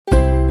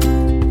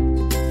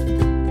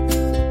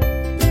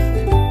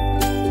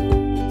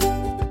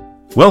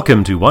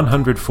Welcome to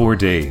 104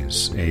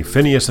 Days, a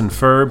Phineas and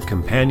Ferb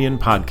companion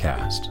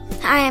podcast.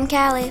 Hi, I'm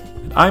Callie.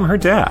 I'm her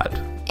dad.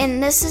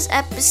 And this is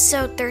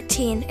episode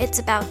 13, It's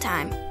About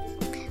Time.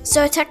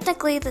 So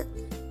technically,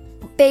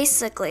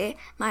 basically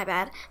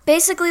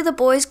the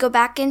boys go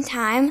back in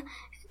time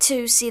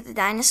to see the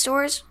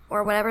dinosaurs,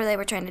 or whatever they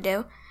were trying to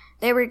do.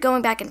 They were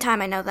going back in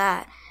time, I know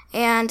that.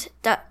 And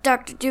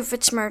Dr.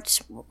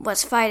 Doofenshmirtz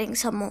was fighting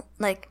someone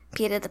like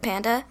Peter the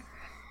Panda.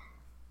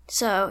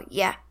 So,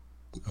 yeah.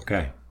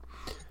 Okay.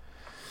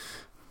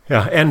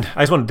 Yeah, and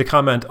I just wanted to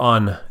comment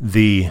on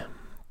the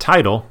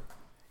title.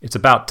 It's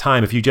about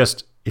time. If you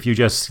just,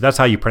 that's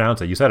how you pronounce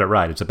it. You said it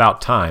right. It's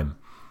about time.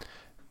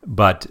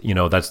 But,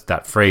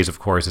 that phrase, of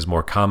course, is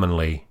more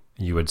commonly,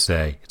 you would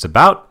say, it's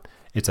about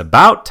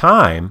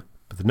time.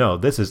 But no,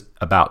 this is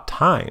about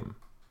time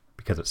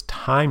because it's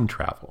time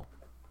travel.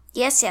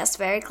 Yes,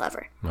 very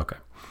clever. Okay.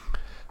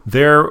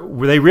 They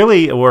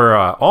really were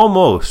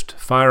almost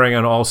firing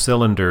on all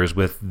cylinders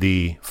with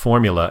the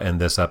formula in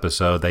this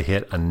episode. They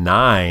hit a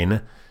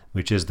 9,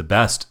 which is the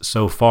best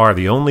so far.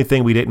 The only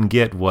thing we didn't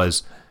get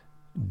was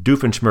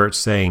Doofenshmirtz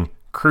saying,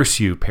 "Curse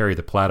you, Perry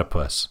the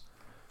Platypus."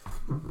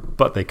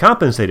 But they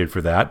compensated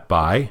for that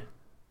by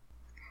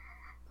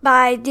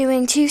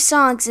doing 2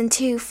 songs and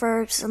 2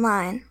 Ferb's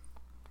line.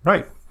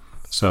 Right.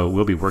 So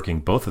we'll be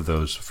working both of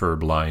those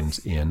Ferb lines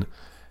in,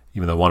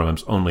 even though one of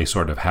them's only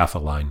sort of half a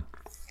line.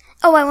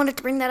 Oh, I wanted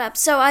to bring that up.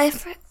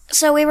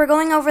 So we were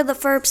going over the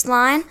Ferb's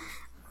line,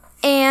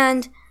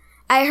 and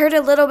I heard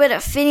a little bit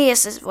of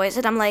Phineas's voice,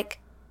 and I'm like,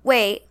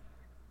 wait,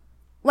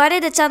 why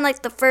did it sound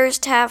like the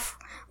first half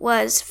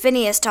was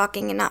Phineas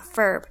talking and not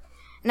Ferb?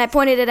 And I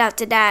pointed it out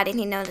to Dad, and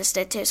he noticed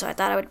it too, so I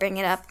thought I would bring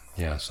it up.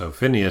 Yeah, so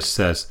Phineas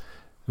says,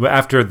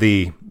 after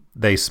the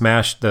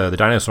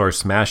dinosaur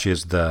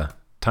smashes the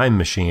time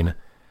machine,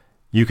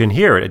 you can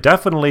hear it. It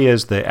definitely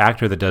is the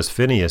actor that does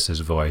Phineas's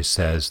voice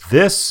says,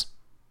 "This,"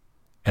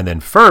 and then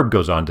Ferb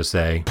goes on to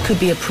say, "Could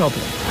be a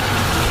problem."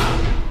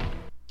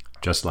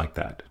 Just like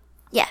that.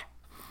 Yeah.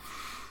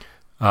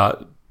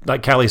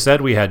 Like Callie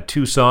said, we had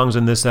 2 songs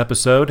in this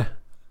episode.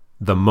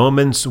 The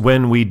Moments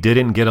When We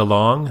Didn't Get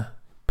Along,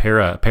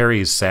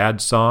 Perry's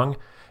sad song,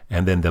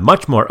 and then the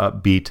much more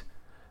upbeat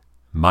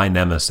My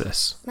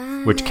Nemesis,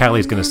 which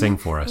Callie's going to sing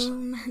for us.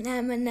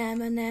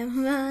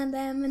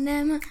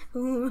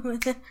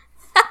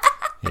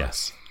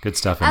 Yes, good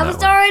stuff in that one. I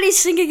was already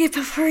singing it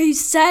before you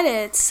said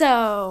it,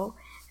 so...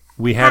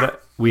 We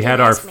had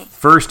our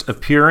first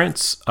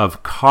appearance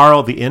of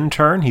Carl the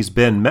intern. He's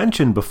been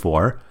mentioned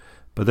before,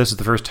 but this is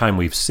the first time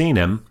we've seen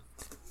him.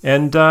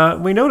 And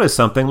we noticed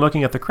something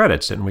looking at the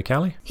credits, didn't we,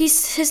 Callie?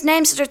 His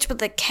name starts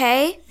with a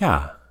K.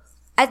 Yeah.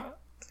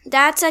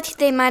 Dad said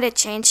they might have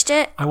changed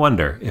it. I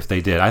wonder if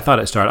they did.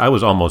 I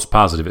was almost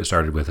positive it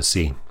started with a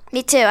C.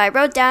 Me too. I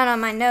wrote down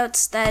on my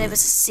notes that it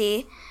was a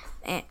C,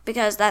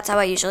 because that's how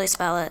I usually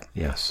spell it.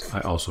 Yes, I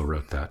also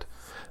wrote that.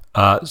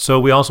 So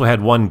we also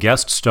had one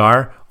guest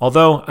star,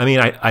 although,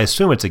 I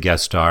assume it's a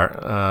guest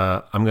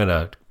star. I'm going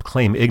to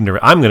claim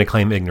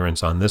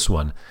ignorance on this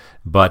one,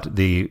 but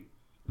the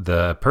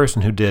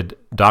person who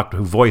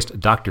voiced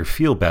Dr.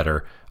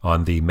 Feelbetter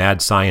on the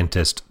Mad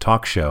Scientist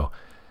talk show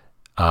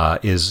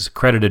is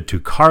credited to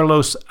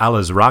Carlos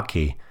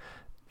Alazraqui,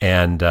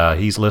 and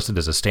he's listed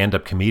as a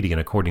stand-up comedian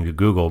according to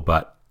Google,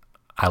 but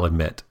I'll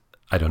admit,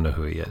 I don't know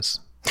who he is.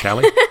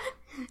 Callie?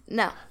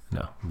 No,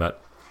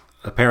 but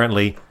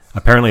apparently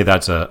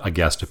that's a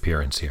guest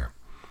appearance here.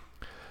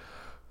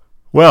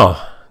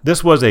 Well,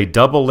 this was a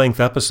double-length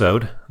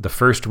episode, the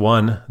first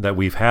one that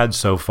we've had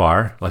so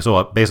far.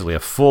 So basically a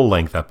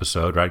full-length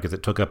episode, right? Because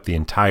it took up the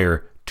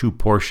entire 2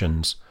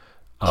 portions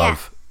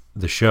of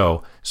the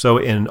show. So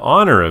in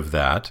honor of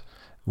that,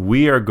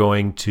 we are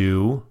going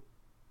to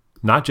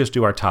not just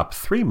do our top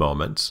 3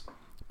 moments,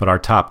 but our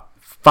top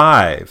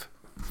 5.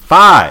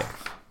 5!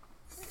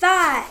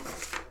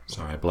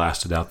 Sorry, I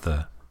blasted out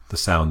the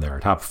sound there.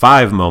 Top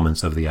 5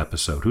 moments of the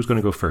episode. Who's going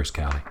to go first,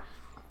 Callie?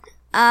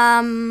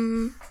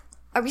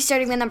 Are we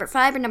starting with number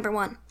 5 or number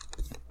 1?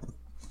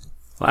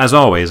 Well, as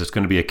always, it's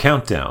going to be a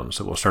countdown,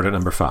 so we'll start at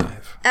number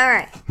 5. All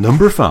right.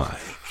 Number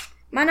 5.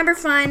 My number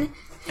 5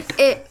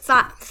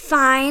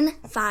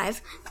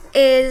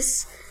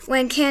 is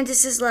when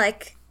Candace is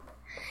like,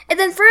 and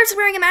then Ferb's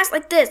wearing a mask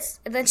like this,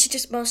 and then she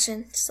just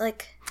motions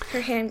like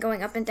her hand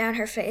going up and down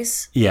her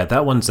face. Yeah,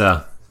 that one's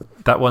a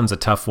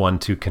tough one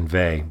to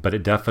convey, but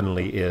it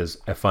definitely is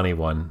a funny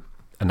one,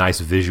 a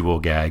nice visual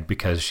gag,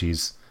 because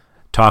she's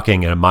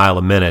talking at a mile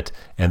a minute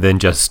and then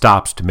just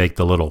stops to make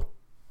the little...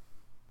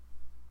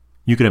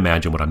 You can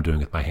imagine what I'm doing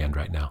with my hand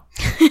right now.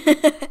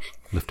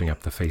 Lifting up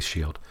the face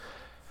shield.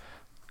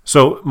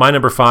 So my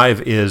number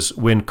 5 is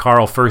when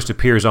Carl first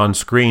appears on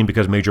screen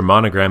because Major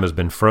Monogram has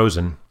been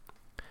frozen.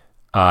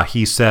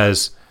 He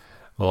says,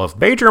 well, if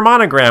Major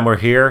Monogram were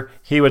here,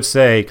 he would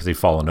say, because he'd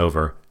fallen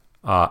over,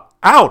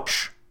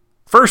 ouch!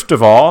 First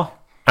of all,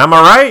 am I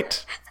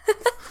right?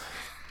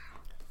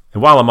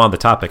 And while I'm on the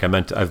topic,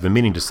 I've been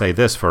meaning to say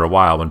this for a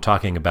while when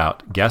talking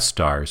about guest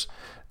stars.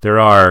 They're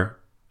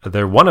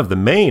one of the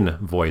main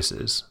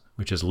voices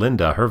which is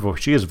Linda.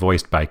 She is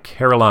voiced by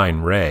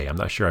Caroline Rhea. I'm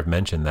not sure I've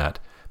mentioned that,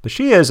 but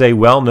she is a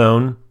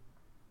well-known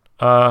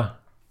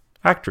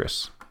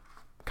actress,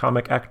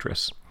 comic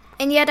actress.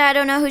 And yet I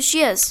don't know who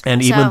she is.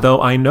 And even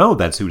though I know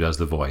that's who does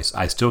the voice,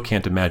 I still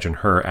can't imagine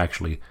her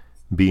actually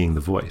being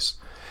the voice.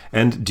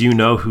 And do you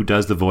know who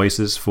does the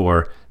voices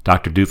for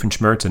Dr.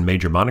 Doofenshmirtz and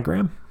Major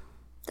Monogram?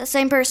 The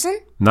same person?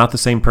 Not the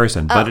same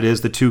person, but it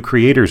is the two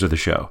creators of the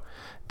show,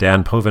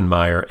 Dan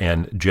Povenmire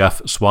and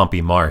Jeff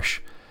Swampy Marsh.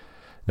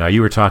 Now,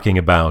 you were talking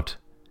about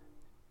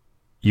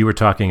the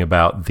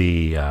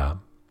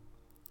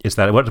what's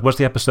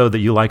the episode that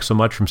you like so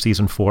much from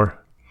season 4?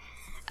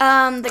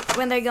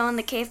 When they go in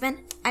the caveman.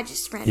 I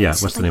just ran. Yeah,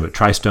 what's the name of it?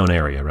 Tri-Stone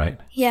area, right?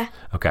 Yeah.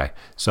 Okay,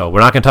 so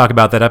we're not going to talk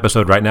about that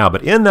episode right now,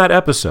 but in that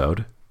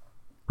episode,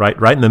 right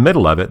in the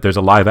middle of it, there's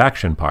a live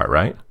action part,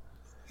 right?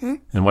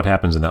 And what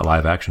happens in that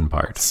live action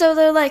part? So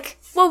they're like,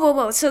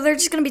 whoa. So they're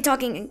just going to be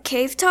talking in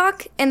cave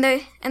talk, and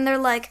they're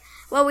like,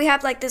 well, we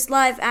have like this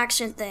live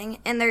action thing,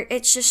 and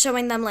it's just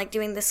showing them like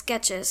doing the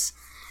sketches,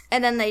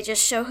 and then they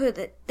just show who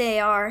they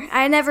are.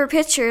 I never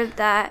pictured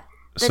that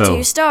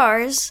two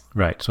stars.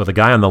 Right. So the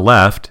guy on the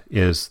left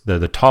is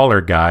the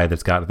taller guy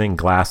that's got, I think,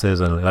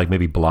 glasses and like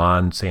maybe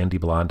sandy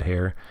blonde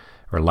hair,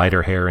 or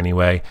lighter hair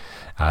anyway.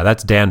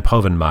 That's Dan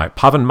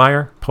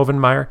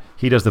Povenmire.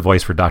 He does the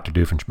voice for Dr.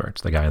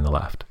 Doofenshmirtz, the guy on the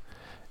left.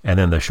 And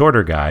then the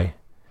shorter guy,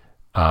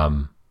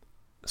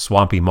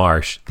 Swampy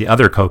Marsh, the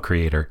other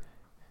co-creator,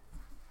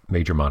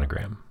 Major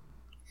Monogram.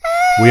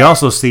 We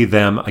also see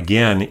them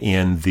again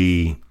in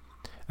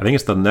I think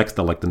it's the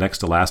next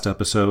to last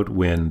episode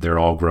when they're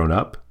all grown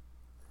up.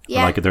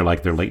 Yeah. They're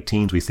like their late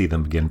teens. We see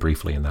them again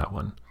briefly in that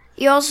one.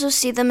 You also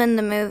see them in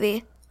the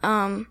movie.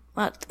 One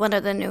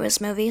of the newest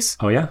movies.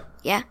 Oh, yeah?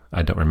 Yeah.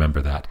 I don't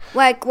remember that.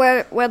 Like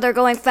where they're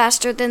going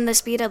faster than the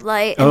speed of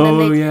light.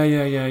 And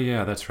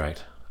yeah. That's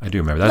right. I do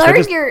remember that.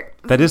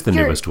 That is the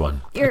newest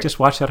one. I just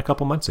watched that a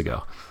couple months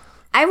ago.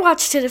 I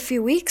watched it a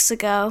few weeks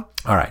ago.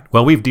 All right.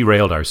 Well, we've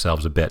derailed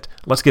ourselves a bit.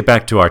 Let's get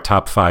back to our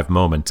top 5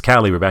 moments.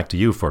 Callie, we're back to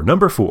you for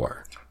number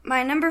 4.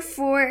 My number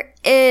 4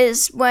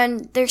 is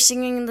when they're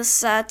singing the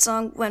sad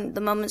song, when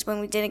the moments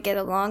when we didn't get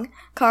along.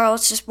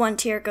 Carl's just one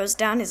tear goes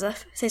down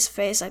his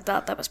face. I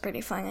thought that was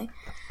pretty funny.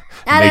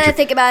 Now that I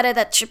think about it,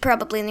 that should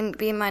probably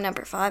be my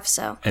number 5.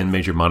 So. And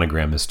Major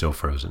Monogram is still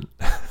frozen.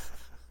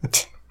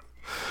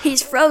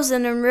 He's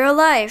frozen in real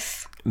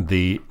life.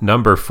 The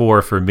number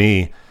 4 for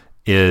me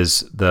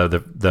is the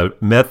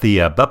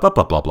blah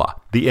blah blah.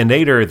 The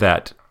Inator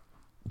that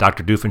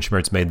Dr.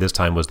 Doofenshmirtz made this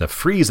time was the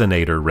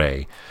Freezeinator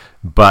Ray,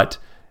 but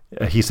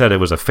he said it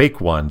was a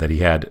fake one that he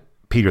had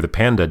Peter the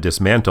Panda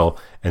dismantle,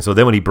 and so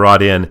then when he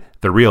brought in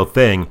the real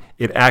thing,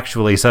 it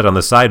actually said on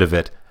the side of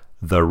it,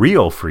 the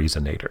real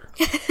Freezeinator.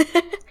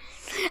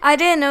 I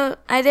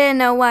didn't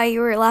know why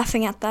you were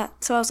laughing at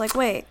that, so I was like,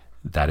 wait.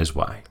 That is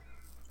why.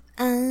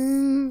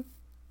 Well,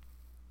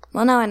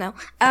 now I know.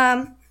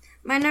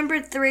 My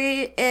number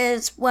 3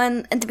 is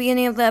when, at the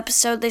beginning of the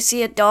episode, they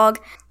see a dog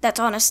that's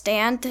on a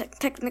stand,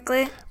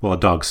 technically. Well, a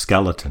dog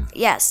skeleton.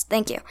 Yes,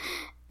 thank you.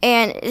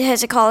 And it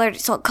has a collar,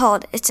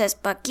 it says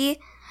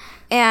Bucky.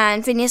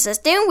 And Phineas says,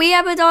 didn't we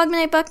have a dog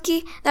named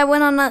Bucky that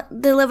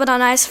they lived on a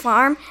nice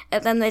farm?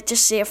 And then they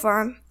just see a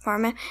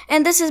farmer.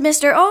 And this is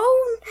Mr.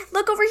 Oh,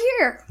 look over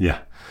here. Yeah.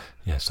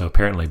 So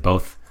apparently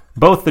both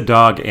the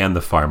dog and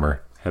the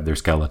farmer had their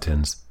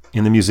skeletons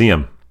in the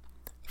museum.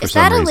 Is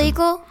that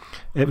illegal?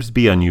 It would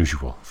be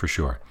unusual, for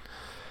sure.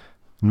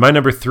 My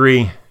number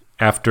 3,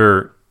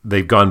 after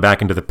they've gone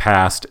back into the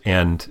past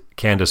and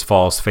Candace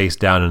falls face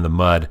down in the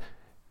mud,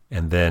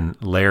 and then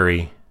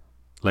Larry?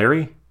 They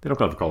don't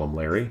have to call him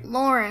Larry.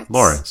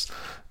 Lawrence.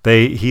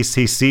 He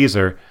sees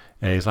her,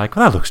 and he's like,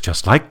 well, that looks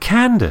just like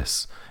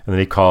Candace. And then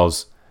he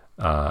calls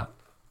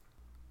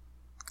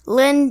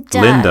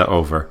Linda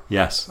over.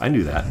 Yes, I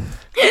knew that.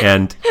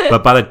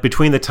 But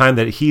between the time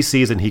that he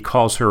sees and he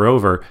calls her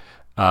over,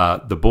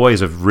 the boys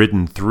have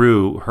ridden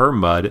through her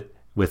mud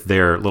with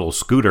their little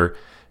scooter,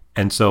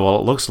 and so all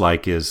it looks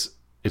like is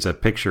a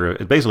picture.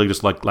 It basically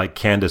just like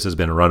Candace has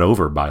been run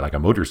over by like a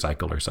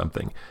motorcycle or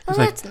something. Oh,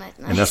 that's nice.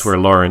 And that's where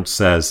Lawrence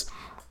says,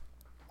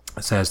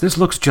 "This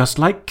looks just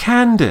like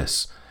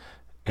Candace,"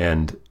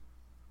 and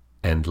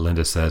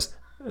Linda says,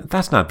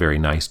 "That's not very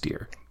nice,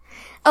 dear."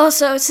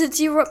 Also, since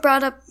you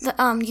brought up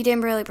you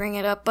didn't really bring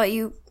it up, but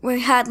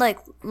we had like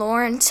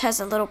Lawrence has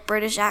a little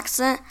British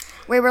accent.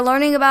 We were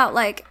learning about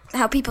like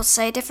how people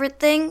say different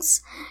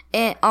things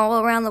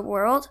all around the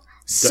world.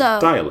 So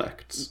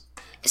dialects.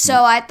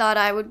 So I thought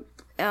I would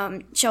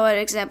show an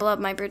example of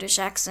my British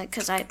accent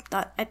because I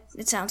thought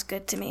it sounds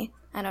good to me.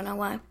 I don't know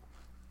why.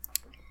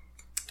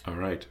 All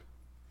right.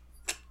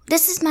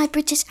 This is my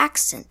British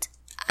accent.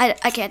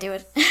 I can't do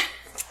it.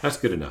 That's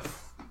good enough.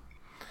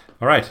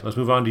 All right, let's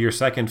move on to your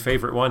second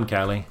favorite one,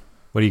 Callie.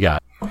 What do you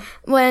got?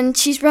 When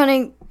she's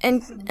running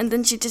and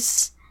then she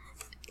just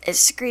is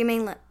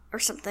screaming or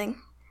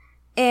something.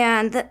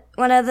 And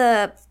one of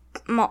the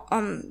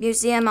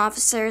museum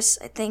officers,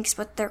 I think is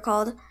what they're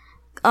called,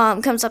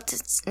 comes up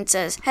and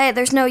says, "Hey,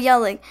 there's no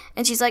yelling."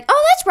 And she's like,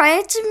 "Oh, that's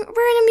right. We're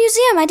in a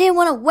museum. I didn't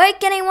want to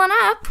wake anyone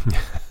up."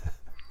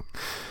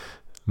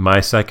 My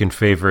second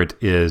favorite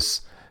is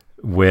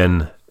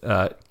when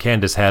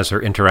Candace has her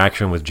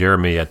interaction with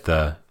Jeremy at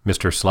the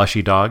Mr.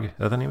 Slushy Dog. Is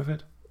that the name of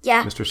it?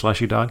 Yeah. Mr.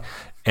 Slushy Dog.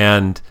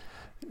 And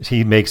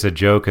he makes a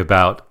joke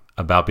about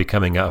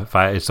becoming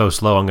it's so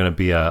slow, I'm going to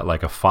be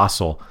like a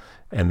fossil.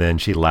 And then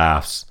she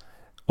laughs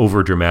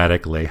over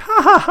dramatically.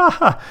 Ha ha ha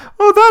ha.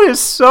 Oh, that is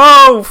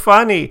so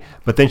funny.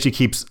 But then she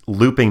keeps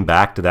looping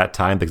back to that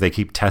time because they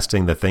keep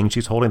testing the thing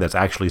she's holding that's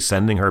actually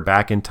sending her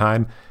back in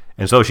time.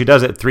 And so she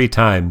does it 3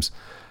 times.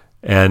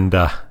 And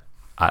that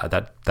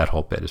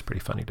whole bit is pretty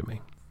funny to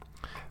me.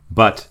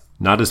 But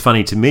not as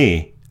funny to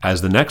me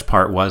as the next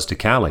part was to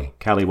Callie.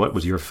 Callie, what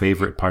was your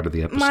favorite part of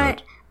the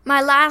episode?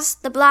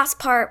 The last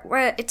part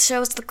where it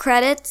shows the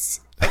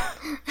credits.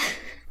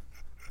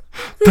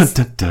 Dun,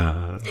 dun,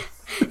 dun.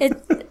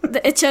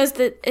 It shows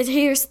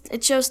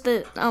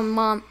the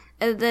mom,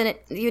 and then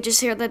you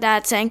just hear the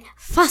dad saying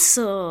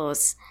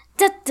fossils,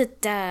 da da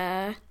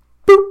da,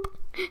 Boop.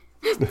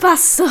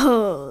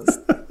 fossils,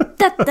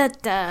 da da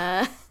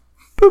da.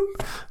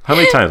 Boop. How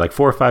many times? Like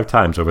 4 or 5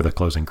 times over the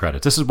closing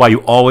credits. This is why you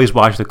always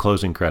watch the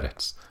closing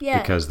credits. Yeah.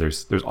 Because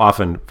there's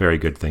often very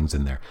good things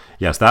in there.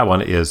 Yes, that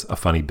one is a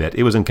funny bit.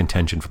 It was in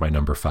contention for my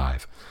number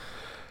 5.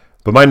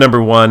 But my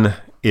number 1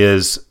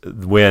 is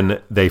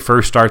when they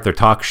first start their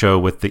talk show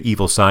with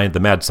the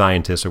mad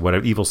scientist or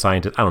whatever, evil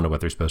scientist. I don't know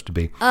what they're supposed to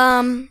be.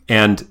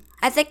 And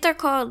I think they're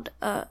called,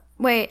 I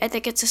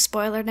think it's a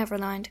spoiler, never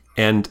mind.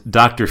 And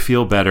Dr.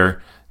 Feelbetter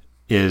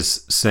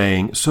is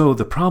saying, so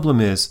the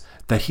problem is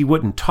that he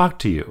wouldn't talk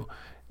to you.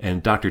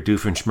 And Dr.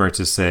 Doofenshmirtz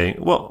is saying,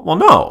 well,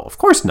 no, of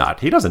course not.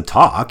 He doesn't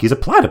talk. He's a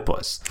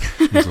platypus.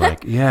 He's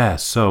like, yeah,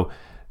 so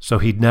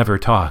he never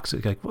talks.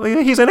 Like, well,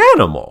 yeah, he's an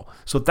animal.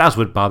 So that's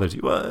what bothers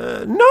you.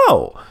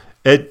 No.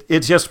 It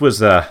just was,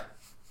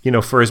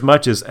 for as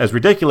much as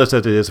ridiculous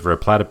as it is for a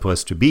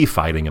platypus to be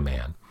fighting a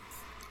man.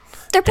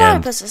 They're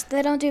platypuses.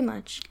 They don't do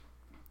much.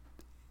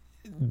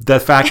 The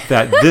fact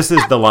that this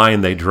is the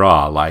line they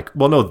draw, like,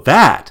 well, no,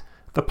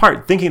 the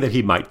part thinking that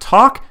he might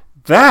talk,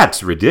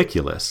 that's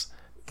ridiculous.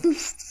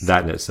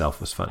 That in itself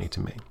was funny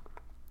to me.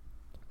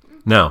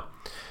 Now,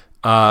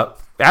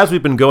 as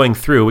we've been going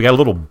through, we got a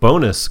little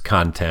bonus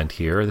content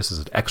here. This is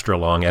an extra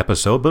long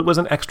episode, but it was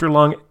an extra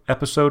long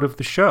episode of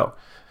the show.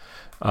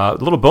 A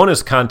little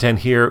bonus content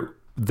here.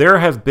 There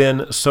have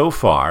been so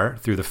far,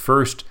 through the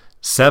first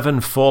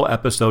 7 full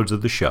episodes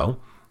of the show,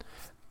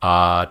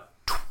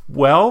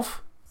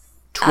 12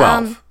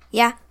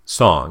 Yeah.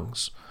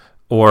 songs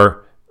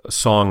or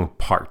song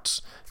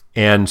parts.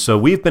 And so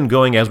we've been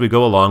going, as we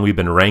go along, we've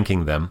been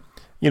ranking them.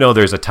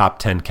 There's a top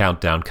 10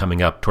 countdown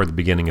coming up toward the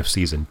beginning of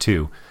season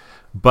 2.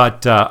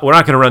 But we're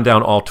not going to run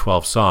down all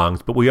 12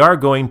 songs, but we are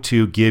going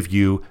to give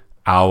you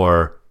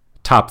our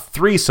top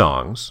 3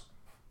 songs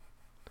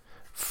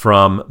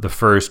from the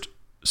first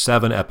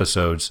 7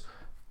 episodes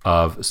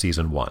of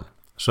season 1.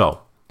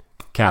 So,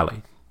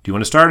 Callie, do you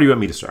want to start or do you want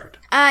me to start?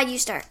 You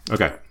start.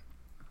 Okay.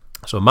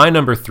 So my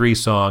number 3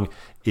 song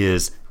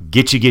is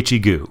Gitchy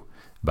Gitchy Goo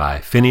by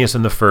Phineas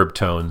and the Ferb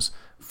Tones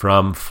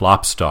from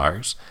Flop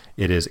Stars.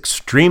 It is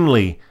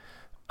extremely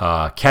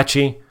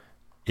catchy.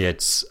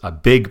 It's a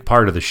big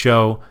part of the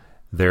show.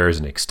 There's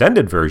an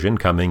extended version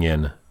coming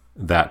in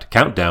that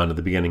countdown at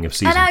the beginning of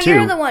season 2. And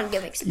you're the one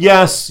giving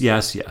spoilers.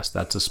 Yes.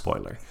 That's a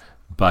spoiler.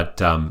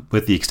 But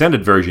with the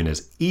extended version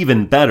is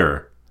even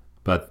better.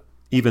 But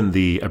even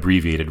the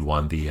abbreviated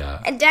one,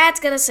 and Dad's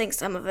gonna sing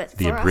some of it.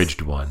 The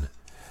abridged one.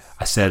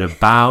 I said a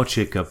bow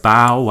chicka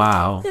bow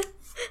wow.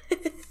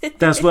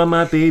 That's what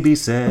my baby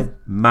said.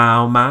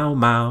 Mow mow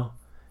mow.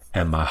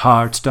 And my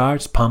heart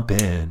starts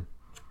pumping.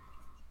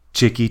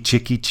 Chicky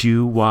chicky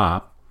chew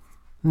wop.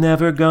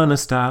 Never gonna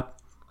stop.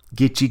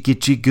 Gitchy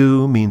gitchy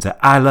goo means that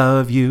I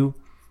love you.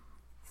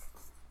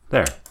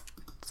 There.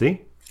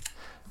 See?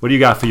 What do you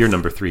got for your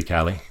number 3,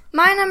 Callie?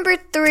 My number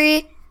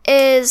 3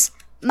 is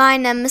My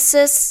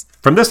Nemesis.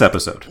 From this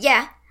episode?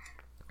 Yeah.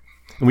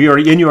 You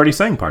already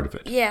sang part of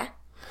it. Yeah.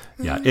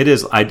 Yeah, it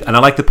is. I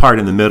like the part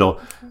in the middle,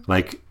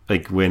 like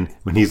when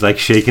he's like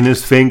shaking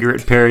his finger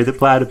at Perry the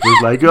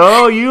Platypus, like,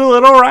 oh, you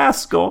little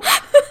rascal.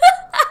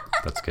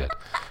 That's good.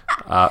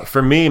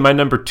 For me, my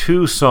number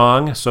 2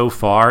 song so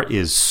far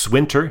is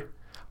Swinter.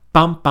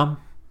 Bum, bum,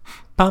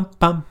 bum,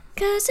 bum.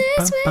 'Cause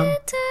it's bum,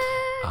 winter.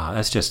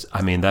 That's just,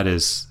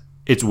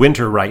 it's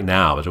winter right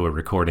now as we're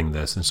recording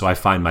this, and so I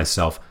find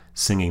myself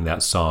singing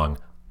that song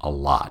a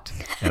lot.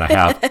 And I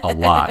have a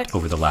lot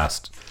over the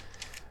last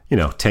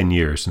 10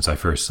 years since I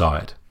first saw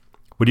it.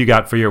 What do you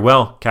got for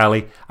well,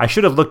 Callie, I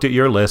should have looked at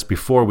your list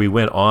before we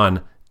went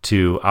on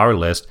to our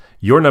list.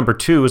 Your number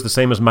 2 is the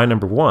same as my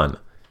number 1.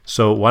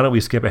 So why don't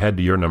we skip ahead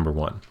to your number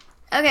 1?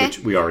 Okay. Which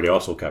we already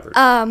also covered.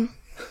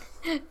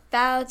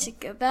 Bow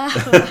chicka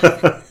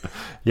bow.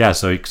 Yeah,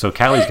 so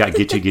Callie's got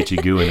Gitchy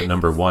Gitchy Goo in at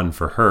number 1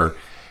 for her.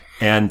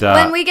 And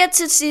when we get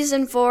to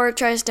season 4,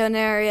 Tri-Stone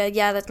Area,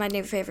 yeah, that's my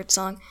new favorite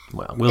song.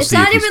 Well, we'll it's see.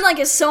 It's not even like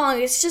a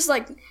song. It's just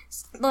like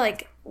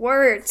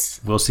words.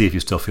 We'll see if you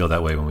still feel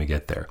that way when we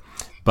get there.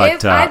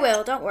 But I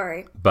will. Don't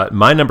worry. But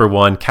my number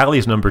 1,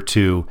 Callie's number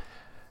 2,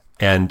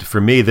 and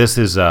for me, this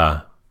is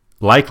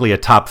likely a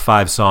top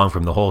 5 song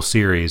from the whole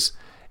series.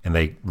 And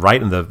they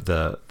right in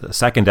the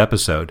second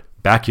episode,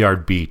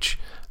 Backyard Beach.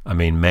 I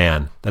mean,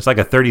 man, that's like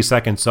a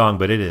 30-second song,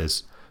 but it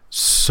is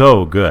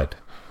so good.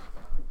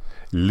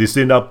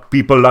 Listen up,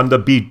 people on the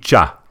beach.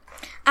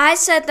 I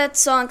said that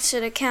song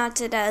should have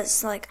counted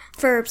as like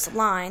Ferb's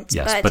lines.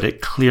 Yes, but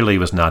it clearly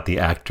was not the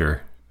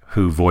actor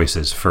who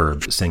voices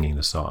Ferb singing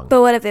the song.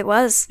 But what if it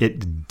was?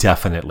 It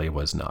definitely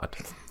was not.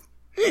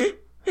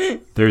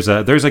 There's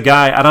a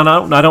guy, I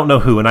don't know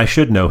who, and I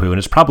should know who, and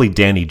it's probably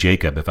Danny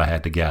Jacob if I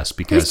had to guess.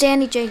 Because who's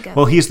Danny Jacob?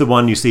 Well, he's the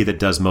one you see that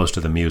does most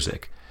of the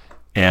music,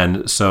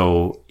 and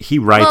so he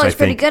writes. Well, he's I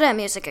pretty think, good at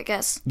music, I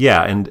guess.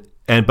 Yeah,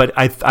 but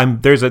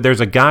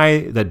there's a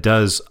guy that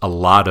does a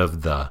lot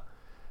of the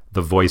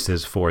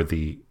voices for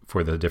the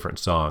different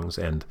songs,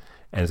 and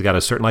it's got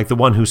a certain, like the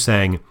one who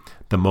sang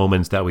 "The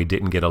Moments That We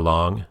Didn't Get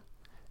Along"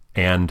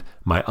 and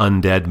 "My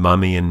Undead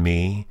Mummy and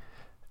Me."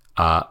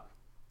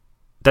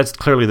 That's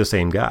clearly the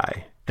same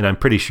guy, and I'm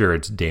pretty sure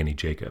it's Danny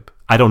Jacob.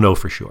 I don't know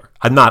for sure.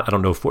 I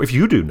don't know if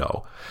you do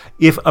know.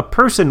 If a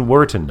person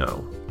were to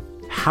know,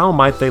 how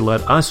might they let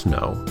us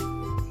know?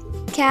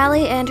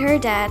 Callie and her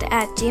dad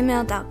at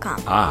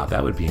gmail.com.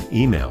 That would be an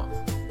email.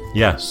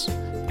 Yes.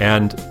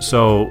 And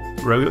so,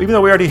 even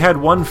though we already had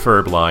one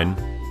Ferb line,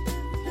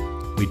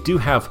 we do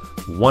have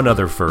one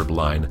other Ferb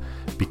line,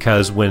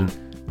 because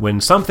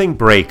when something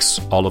breaks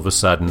all of a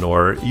sudden,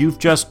 or you've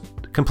just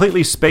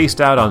completely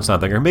spaced out on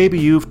something, or maybe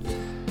you've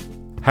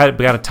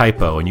got a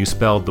typo and you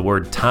spelled the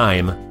word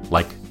time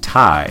like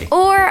tie.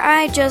 Or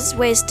I just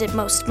wasted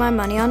most of my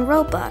money on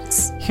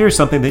Robux. Here's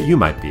something that you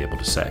might be able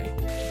to say.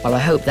 Well, I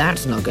hope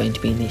that's not going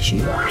to be an issue.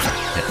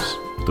 Yes,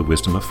 the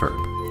wisdom of Ferb.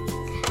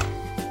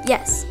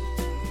 Yes.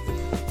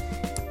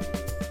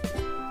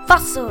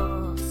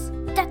 Fossils.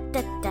 Da,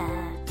 da, da.